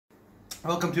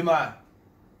Welcome to my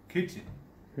kitchen.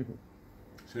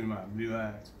 See my blue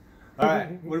eyes.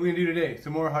 Alright, what are we gonna do today?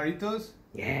 Some more Jarritos?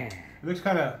 Yeah. It looks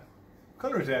kind of... What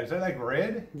color is that? Is that like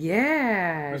red?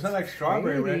 Yeah. It's not like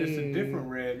strawberry red, it's a different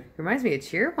red. Reminds me of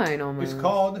cheerwine almost. It's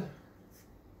called...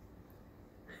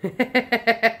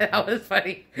 That was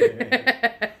funny.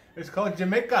 It's called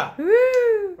Jamaica.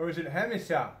 Woo! Or is it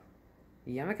Hamisha?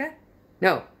 Jamaica?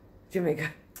 No. Jamaica.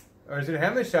 Or is it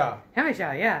Hamisha?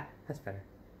 Hamisha, yeah. That's better.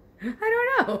 I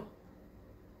don't know.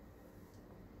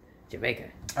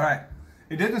 Jamaica. Alright.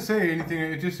 It doesn't say anything,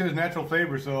 it just says natural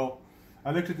flavor, so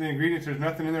I looked at the ingredients, there's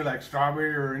nothing in there like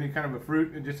strawberry or any kind of a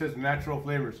fruit, it just says natural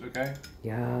flavors, okay?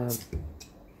 Yum.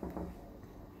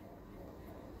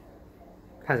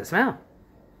 How's it smell?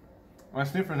 My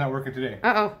sniffer's not working today.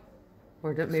 Uh-oh.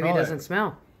 Or maybe it doesn't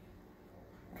smell.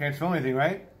 Can't smell anything,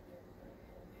 right?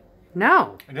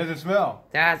 No. It doesn't smell.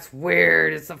 That's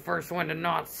weird. It's the first one to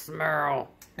not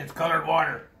smell. It's colored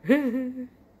water.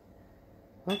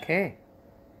 Okay.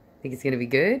 Think it's gonna be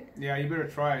good? Yeah, you better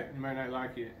try it. You might not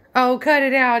like it. Oh, cut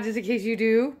it out just in case you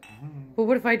do. But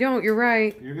what if I don't? You're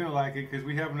right. You're gonna like it because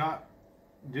we have not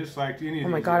disliked any of these. Oh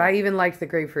my god, I even liked the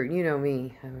grapefruit. You know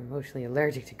me. I'm emotionally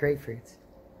allergic to grapefruits.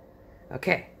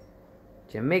 Okay.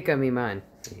 Jamaica, me man.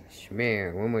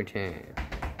 Schmear, one more time.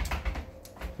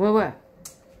 What?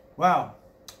 Wow.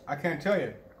 I can't tell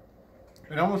you.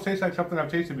 It almost tastes like something I've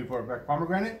tasted before. Like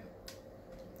pomegranate?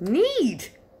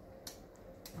 Neat!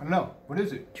 I don't know. What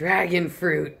is it? Dragon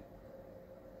fruit.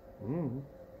 Mm.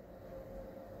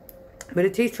 But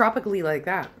it tastes tropically like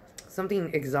that.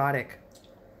 Something exotic.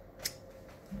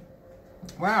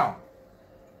 Wow.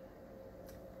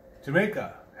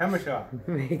 Jamaica. Hamisha.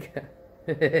 Jamaica.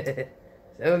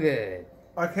 So good.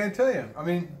 I can't tell you. I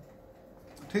mean,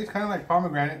 it tastes kind of like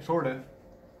pomegranate, sort of.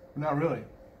 But not really.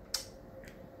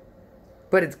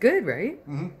 But it's good, right?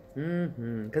 Mm-hmm.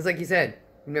 Mm-hmm. Because like you said,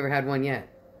 you've never had one yet.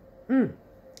 Mm.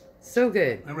 So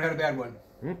good. Never had a bad one.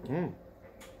 Mm-hmm.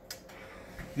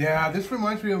 Yeah, this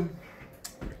reminds me of...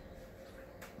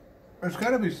 There's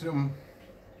got to be some...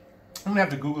 I'm going to have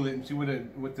to Google it and see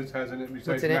what this has in it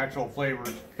besides natural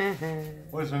flavors.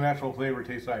 What does the natural flavor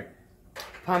taste like?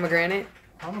 Pomegranate?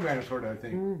 Pomegranate sort of, I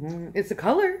think. Mm-hmm. It's the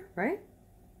color, right?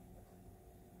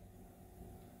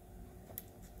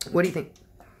 What do you think?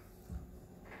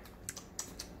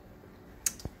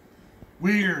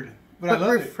 Weird. But I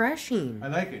love refreshing. it. I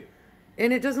like it.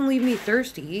 And it doesn't leave me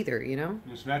thirsty either, you know?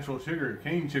 It's natural sugar,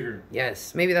 cane sugar.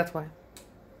 Yes, maybe that's why.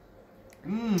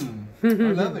 Mmm. I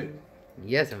love it.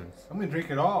 Yes, I'm going to drink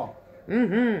it all.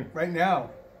 Mm-hmm. Right now.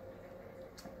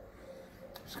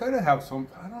 It's got to have some,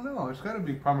 I don't know. It's got to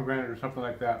be pomegranate or something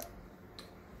like that.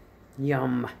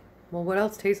 Yum. Well, what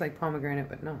else tastes like pomegranate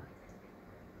but not?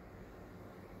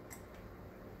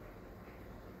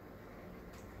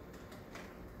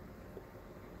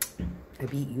 I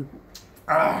beat you.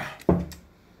 Ah.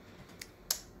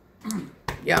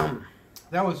 Yum.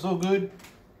 That was so good.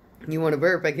 You want to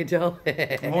burp, I can tell.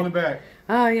 I'm holding back.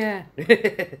 Oh, yeah.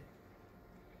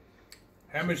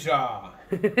 Hamisha.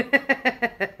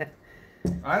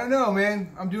 I don't know,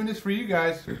 man. I'm doing this for you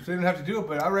guys, so you don't have to do it,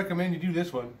 but I recommend you do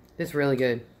this one. It's really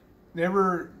good.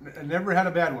 Never had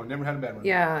a bad one. Never had a bad one.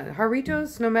 Yeah,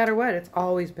 Jarritos, no matter what, it's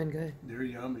always been good. They're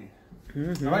yummy.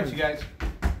 Mm-hmm. All right, you guys.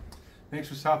 Thanks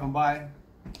for stopping by,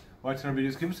 watching our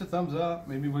videos. Give us a thumbs up.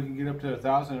 Maybe we can get up to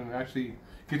 1,000 and actually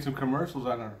get some commercials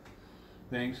on our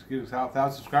things. Get us out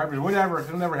 1,000 subscribers, whatever.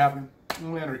 It'll never happen.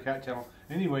 Only on our cat channel.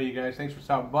 Anyway, you guys, thanks for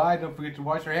stopping by. Don't forget to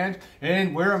wash your hands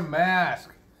and wear a mask.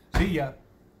 See ya.